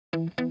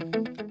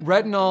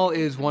Retinol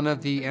is one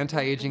of the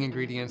anti-aging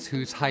ingredients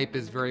whose hype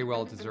is very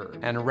well deserved.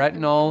 And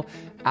retinol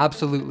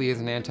absolutely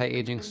is an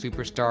anti-aging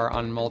superstar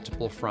on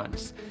multiple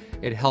fronts.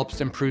 It helps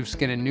improve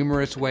skin in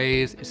numerous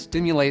ways. It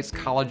stimulates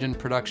collagen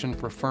production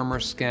for firmer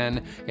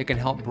skin. It can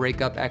help break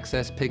up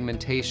excess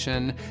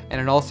pigmentation. And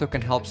it also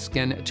can help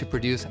skin to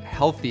produce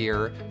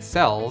healthier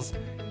cells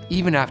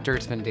even after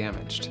it's been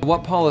damaged.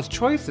 What Paula's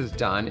Choice has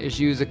done is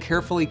use a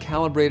carefully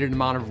calibrated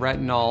amount of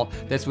retinol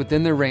that's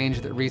within the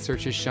range that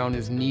research has shown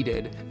is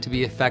needed to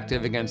be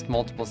effective against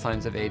multiple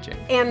signs of aging.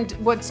 And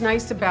what's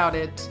nice about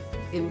it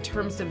in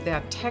terms of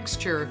that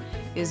texture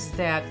is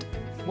that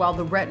while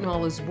the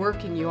retinol is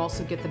working, you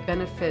also get the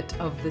benefit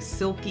of the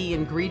silky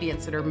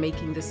ingredients that are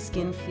making the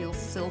skin feel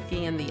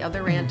silky and the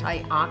other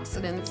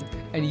antioxidants.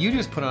 And you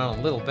just put on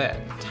a little bit.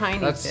 Tiny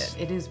bit.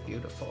 It is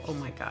beautiful. Oh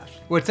my gosh.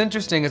 What's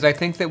interesting is I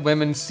think that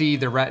women see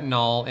the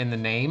retinol in the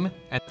name,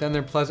 and then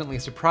they're pleasantly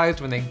surprised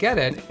when they get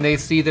it, and they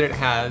see that it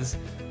has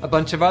a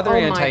bunch of other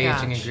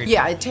anti-aging ingredients.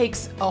 Yeah, it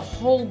takes a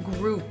whole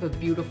group of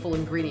beautiful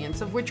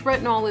ingredients, of which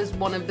retinol is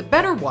one of the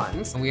better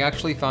ones. And we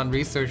actually found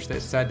research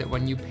that said that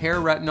when you pair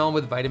retinol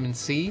with vitamin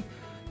C,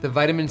 the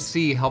vitamin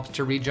C helps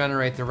to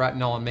regenerate the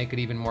retinol and make it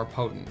even more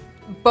potent.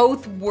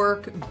 Both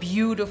work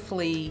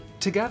beautifully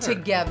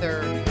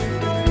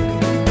together.